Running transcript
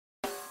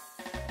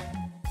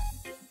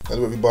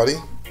Hello everybody,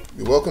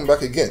 we welcome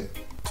back again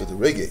to the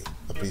Reggae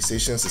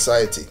Appreciation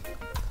Society,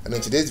 and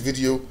in today's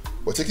video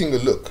we're taking a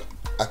look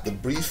at the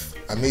brief,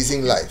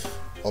 amazing life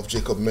of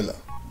Jacob Miller.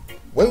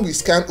 When we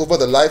scan over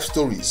the life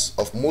stories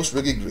of most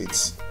reggae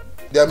greats,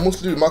 they are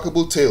mostly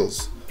remarkable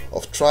tales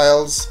of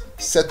trials,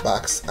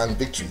 setbacks and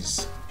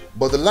victories.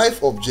 But the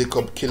life of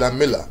Jacob Killer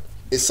Miller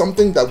is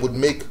something that would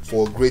make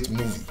for a great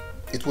movie.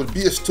 It would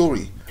be a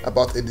story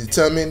about a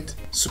determined,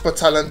 super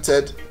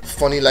talented,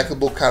 funny,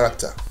 likable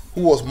character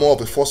who was more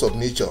of a force of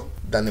nature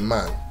than a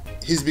man.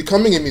 His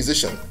becoming a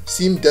musician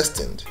seemed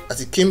destined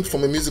as he came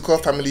from a musical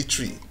family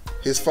tree.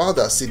 His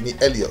father, Sidney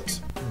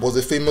Elliott, was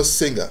a famous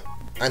singer,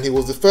 and he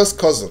was the first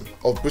cousin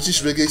of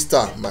British reggae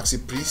star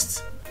Maxi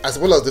Priest, as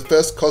well as the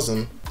first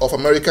cousin of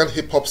American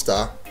hip-hop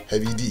star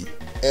Heavy D.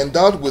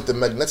 Endowed with a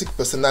magnetic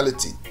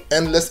personality,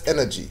 endless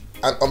energy,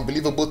 and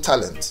unbelievable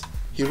talent,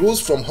 he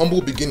rose from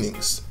humble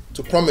beginnings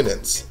to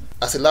prominence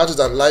as a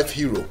larger-than-life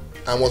hero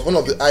and was one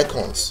of the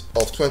icons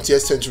of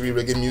 20th century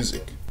reggae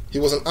music. He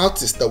was an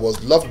artist that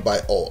was loved by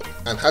all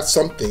and had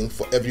something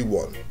for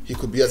everyone. He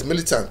could be as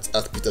militant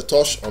as Peter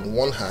Tosh on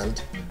one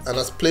hand and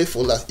as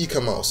playful as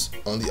Ika Mouse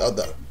on the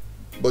other.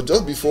 But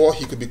just before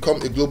he could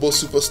become a global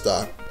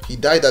superstar, he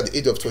died at the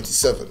age of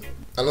 27,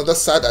 another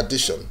sad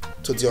addition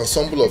to the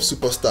ensemble of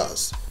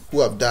superstars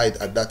who have died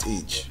at that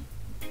age.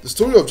 The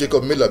story of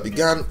Jacob Miller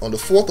began on the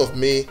 4th of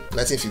May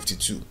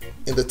 1952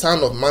 in the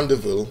town of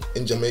Mandeville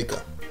in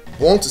Jamaica.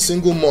 Born to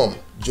single mom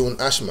Joan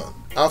Ashman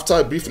after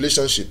a brief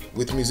relationship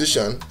with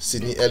musician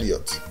Sidney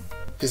Elliott.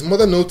 His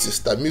mother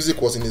noticed that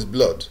music was in his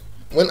blood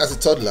when, as a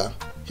toddler,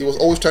 he was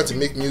always trying to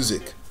make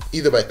music,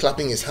 either by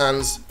clapping his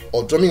hands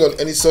or drumming on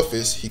any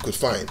surface he could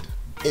find.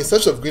 In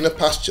search of greener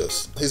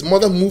pastures, his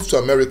mother moved to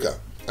America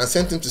and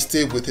sent him to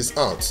stay with his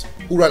aunt,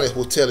 who ran a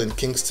hotel in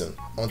Kingston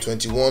on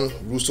 21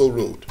 Russell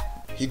Road.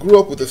 He grew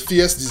up with a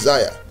fierce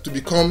desire to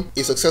become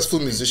a successful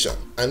musician,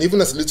 and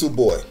even as a little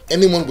boy,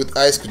 anyone with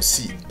eyes could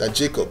see that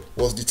Jacob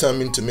was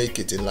determined to make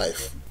it in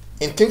life.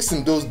 In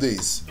Kingston those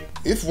days,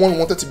 if one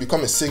wanted to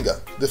become a singer,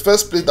 the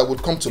first place that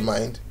would come to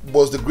mind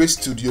was the great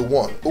Studio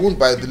One, owned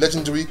by the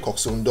legendary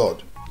Coxsone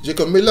Dodd.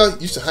 Jacob Miller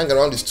used to hang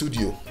around the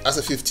studio as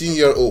a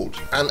 15-year-old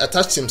and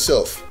attached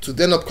himself to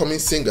then upcoming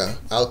singer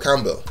Al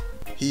Campbell.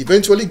 He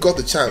eventually got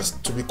the chance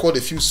to record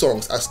a few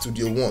songs at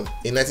Studio One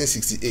in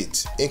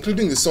 1968,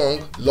 including the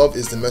song Love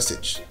Is the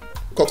Message.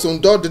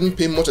 Coxsone Dodd didn't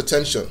pay much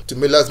attention to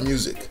Miller's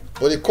music,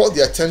 but it caught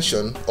the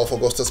attention of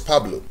Augustus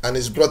Pablo and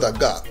his brother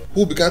Gar,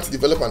 who began to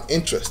develop an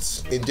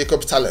interest in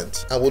Jacob's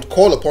talent and would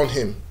call upon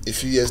him a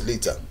few years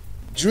later.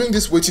 During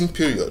this waiting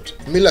period,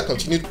 Miller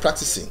continued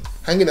practicing,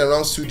 hanging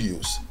around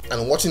studios,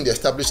 and watching the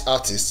established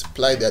artists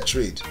ply their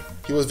trade.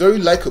 He was very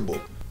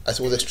likable, as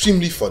he was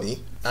extremely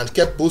funny and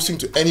kept boasting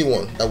to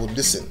anyone that would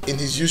listen in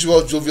his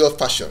usual jovial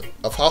fashion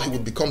of how he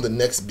would become the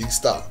next big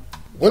star.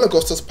 When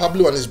Augustus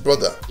Pablo and his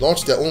brother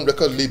launched their own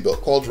record label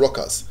called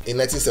Rockers in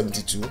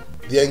 1972,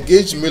 they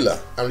engaged Miller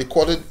and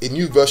recorded a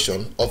new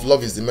version of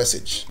Love Is the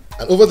Message.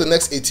 And over the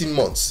next 18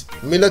 months,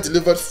 Miller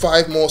delivered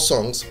 5 more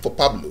songs for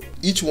Pablo,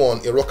 each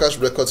one a Rockers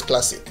Records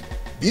classic.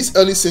 These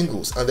early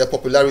singles and their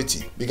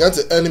popularity began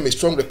to earn him a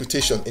strong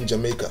reputation in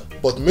Jamaica,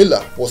 but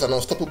Miller was an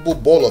unstoppable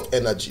ball of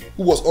energy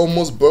who was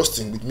almost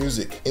bursting with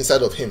music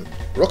inside of him.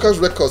 Rockers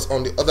Records,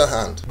 on the other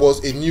hand,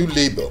 was a new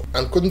label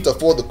and couldn't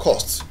afford the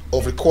costs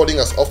of recording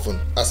as often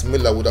as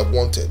Miller would have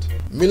wanted.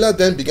 Miller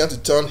then began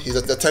to turn his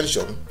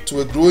attention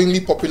to a growingly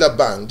popular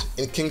band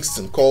in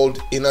Kingston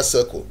called Inner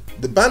Circle.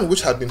 The band,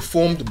 which had been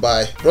formed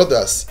by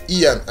brothers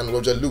Ian and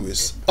Roger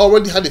Lewis,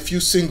 already had a few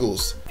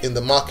singles in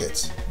the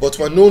market, but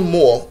were known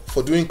more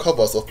for doing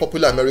covers of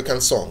popular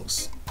American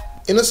songs.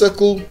 Inner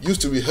Circle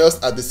used to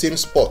rehearse at the same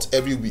spot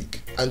every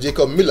week, and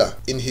Jacob Miller,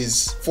 in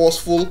his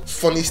forceful,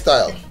 funny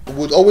style,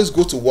 would always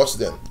go to watch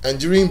them, and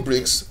during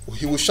breaks,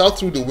 he would shout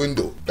through the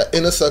window that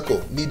Inner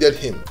Circle needed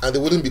him and they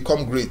wouldn't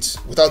become great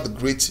without the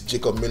great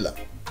Jacob Miller.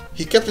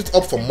 He kept it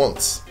up for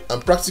months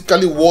and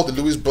practically wore the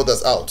Lewis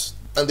brothers out,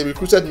 and they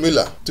recruited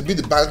Miller to be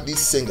the band lead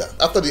singer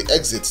after the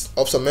exit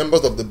of some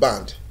members of the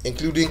band,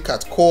 including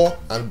Cat Core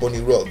and Bonnie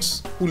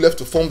Ruggs, who left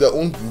to form their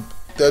own group,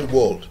 Third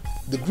World.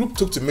 The group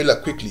took to Miller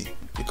quickly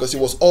because he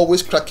was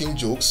always cracking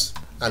jokes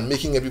and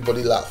making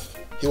everybody laugh.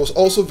 He was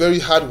also very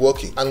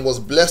hardworking and was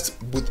blessed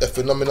with a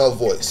phenomenal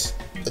voice.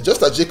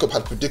 Just as Jacob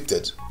had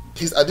predicted,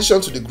 his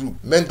addition to the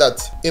group meant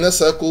that Inner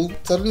Circle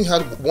suddenly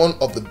had one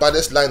of the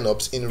baddest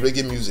lineups in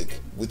reggae music,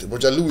 with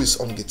Roger Lewis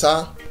on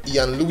guitar,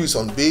 Ian Lewis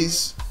on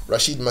bass,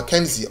 Rashid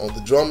Mackenzie on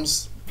the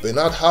drums,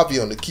 Bernard Harvey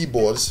on the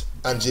keyboards,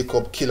 and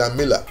Jacob Killer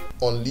Miller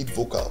on lead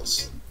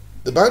vocals.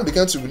 The band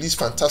began to release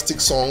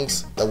fantastic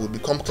songs that would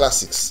become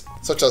classics,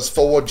 such as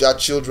Forward Jar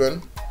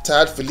Children,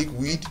 Tired Philic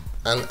Weed,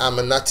 and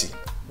Amanati,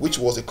 which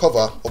was a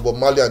cover of Bob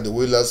Marley and the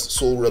Wailers'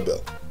 Soul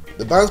Rebel.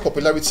 The band's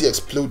popularity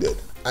exploded,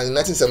 and in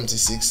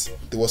 1976,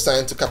 they were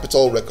signed to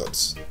Capitol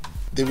Records.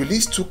 They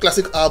released 2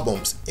 classic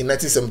albums in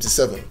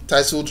 1977,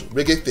 titled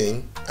Reggae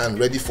Thing and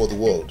Ready for the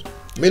World.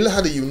 Miller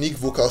had a unique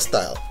vocal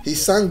style. He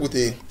sang with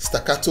a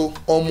staccato,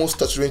 almost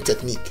stuttering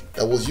technique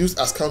that was used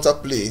as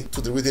counterplay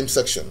to the rhythm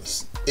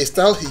sections, a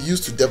style he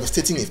used to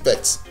devastating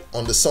effects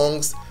on the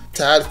songs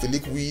Tired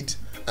Philic Weed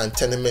and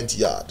Tenement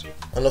Yard.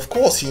 And of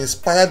course, he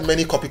inspired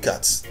many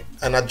copycats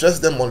and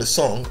addressed them on the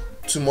song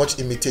Too Much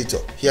Imitator.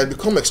 He had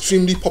become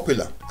extremely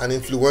popular and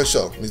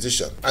influential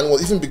musician and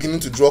was even beginning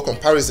to draw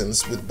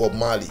comparisons with Bob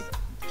Marley.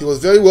 He was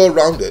very well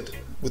rounded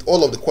with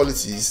all of the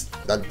qualities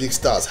that big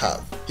stars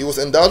have. He was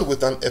endowed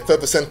with an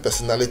effervescent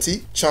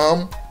personality,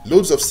 charm,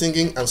 loads of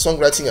singing and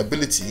songwriting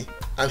ability,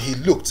 and he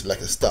looked like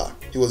a star.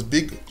 He was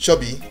big,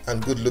 chubby,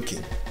 and good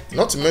looking.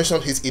 Not to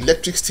mention his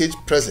electric stage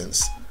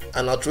presence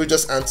and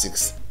outrageous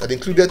antics that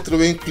included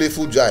throwing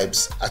playful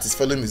jibes at his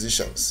fellow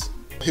musicians.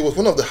 He was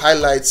one of the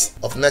highlights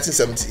of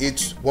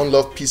 1978 One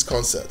Love Peace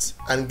concert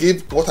and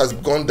gave what has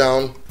gone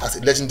down as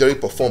a legendary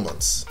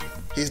performance.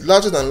 His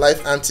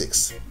larger-than-life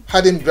antics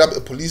had him grab a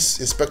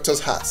police inspector's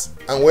hat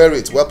and wear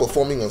it while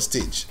performing on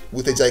stage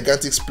with a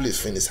gigantic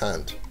spliff in his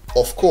hand,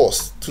 of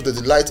course to the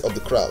delight of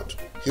the crowd.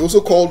 He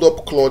also called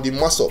up Claudie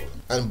Massop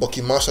and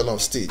Bucky Marshall on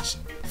stage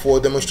for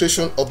a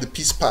demonstration of the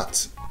peace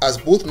pact, as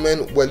both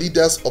men were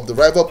leaders of the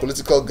rival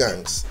political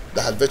gangs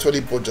that had virtually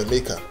brought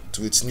Jamaica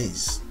to its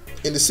knees.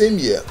 In the same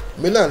year,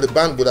 Miller and the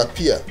band would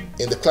appear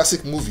in the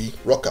classic movie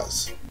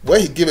Rockers, where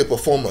he gave a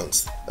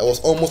performance that was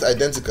almost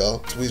identical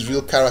to his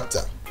real character.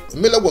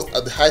 Miller was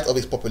at the height of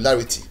his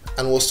popularity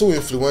and was so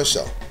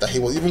influential that he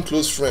was even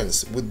close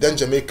friends with then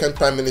Jamaican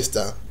Prime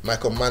Minister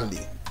Michael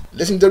Manley.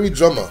 Legendary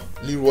drummer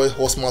Leroy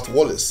Horsemouth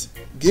Wallace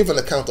gave an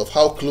account of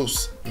how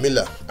close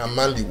Miller and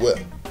Manley were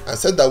and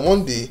said that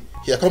one day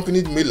he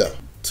accompanied Miller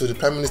to the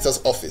Prime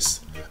Minister's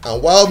office,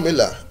 and while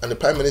Miller and the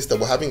Prime Minister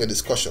were having a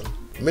discussion,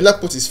 Miller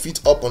put his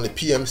feet up on the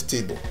PM's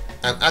table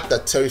and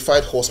acted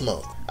terrified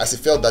Horsemouth as he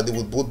felt that they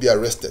would both be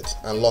arrested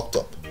and locked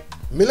up.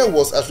 Miller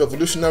was as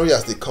revolutionary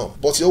as they come,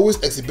 but he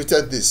always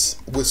exhibited this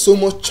with so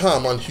much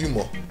charm and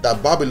humor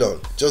that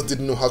Babylon just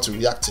didn't know how to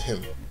react to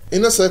him.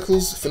 Inner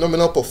Circle's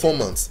phenomenal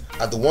performance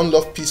at the One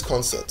Love Peace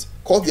concert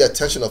caught the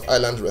attention of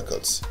Island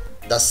Records,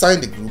 that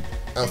signed the group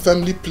and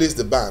firmly placed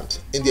the band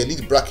in the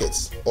elite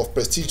brackets of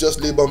prestigious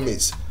label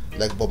mates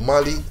like Bob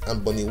Marley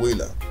and Bunny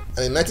Wailer.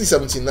 And in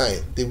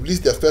 1979, they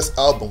released their first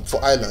album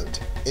for Island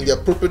in the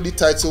appropriately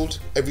titled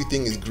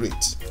Everything Is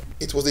Great.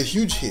 It was a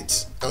huge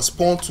hit and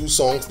spawned two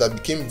songs that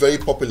became very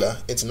popular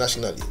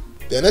internationally.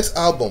 Their next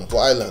album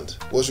for Island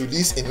was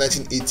released in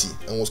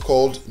 1980 and was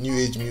called New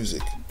Age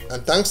Music.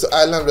 And thanks to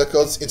Island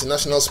Records'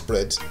 international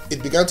spread,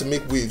 it began to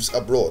make waves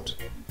abroad.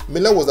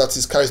 Miller was at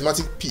his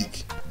charismatic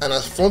peak, and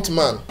as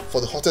frontman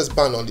for the hottest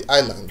band on the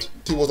island,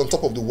 he was on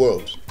top of the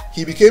world.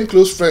 He became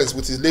close friends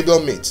with his label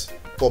mate,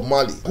 Bob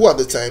Marley, who at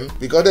the time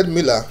regarded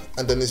Miller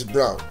and Dennis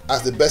Brown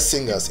as the best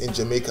singers in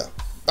Jamaica.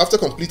 After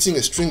completing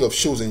a string of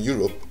shows in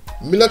Europe,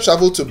 Miller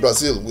traveled to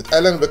Brazil with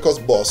Island Records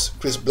boss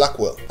Chris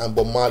Blackwell and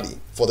Bob Marley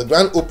for the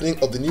grand opening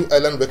of the new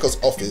Island Records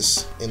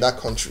office in that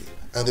country,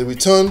 and they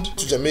returned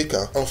to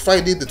Jamaica on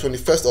Friday the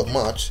 21st of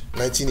March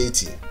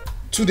 1980.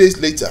 2 days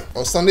later,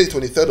 on Sunday the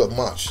 23rd of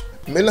March,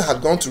 Miller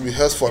had gone to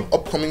rehearse for an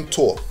upcoming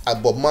tour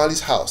at Bob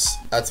Marley's house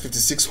at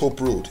 56 Hope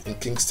Road in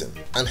Kingston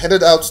and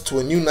headed out to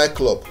a new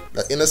nightclub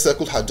that Inner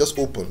Circle had just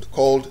opened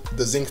called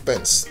The Zinc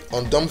Fence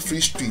on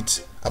Dumfries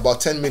Street,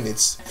 about 10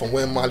 minutes from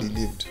where Marley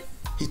lived.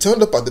 He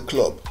turned up at the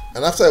club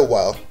and after a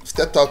while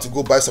stepped out to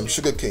go buy some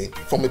sugarcane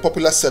from a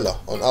popular seller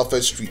on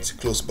Alfred Street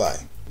close by.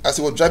 As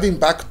he was driving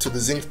back to the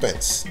Zinc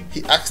Fence,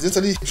 he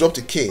accidentally dropped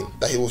a cane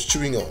that he was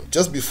chewing on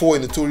just before a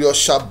notorious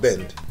sharp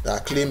bend that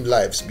had claimed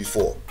lives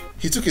before.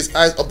 He took his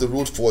eyes off the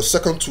road for a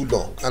second too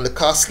long and the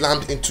car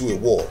slammed into a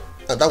wall,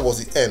 and that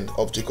was the end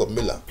of Jacob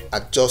Miller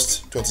at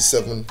just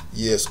 27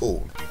 years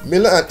old.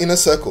 Miller and Inner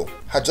Circle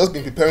had just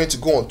been preparing to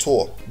go on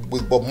tour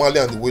with Bob Marley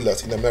and the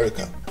Wailers in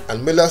America,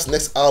 and Miller's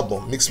next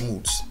album, Mixed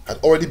Moods, had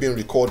already been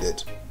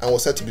recorded and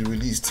was set to be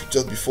released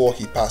just before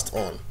he passed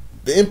on.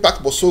 The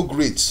impact was so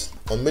great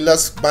on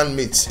Miller's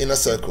bandmates Inner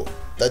Circle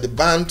that the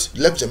band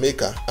left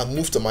Jamaica and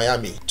moved to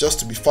Miami just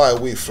to be far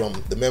away from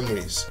the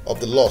memories of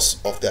the loss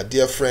of their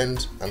dear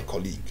friend and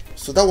colleague.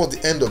 So that was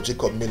the end of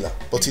Jacob Miller,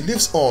 but he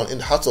lives on in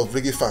the hearts of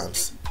reggae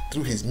fans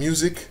through his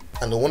music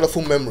and the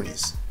wonderful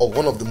memories of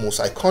one of the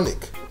most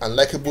iconic and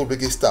likable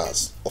reggae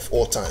stars of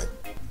all time.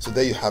 So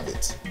there you have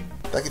it.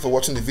 Thank you for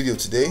watching the video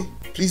today.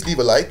 Please leave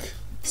a like,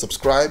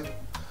 subscribe,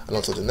 and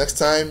until the next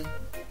time,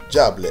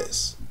 Jah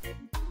bless.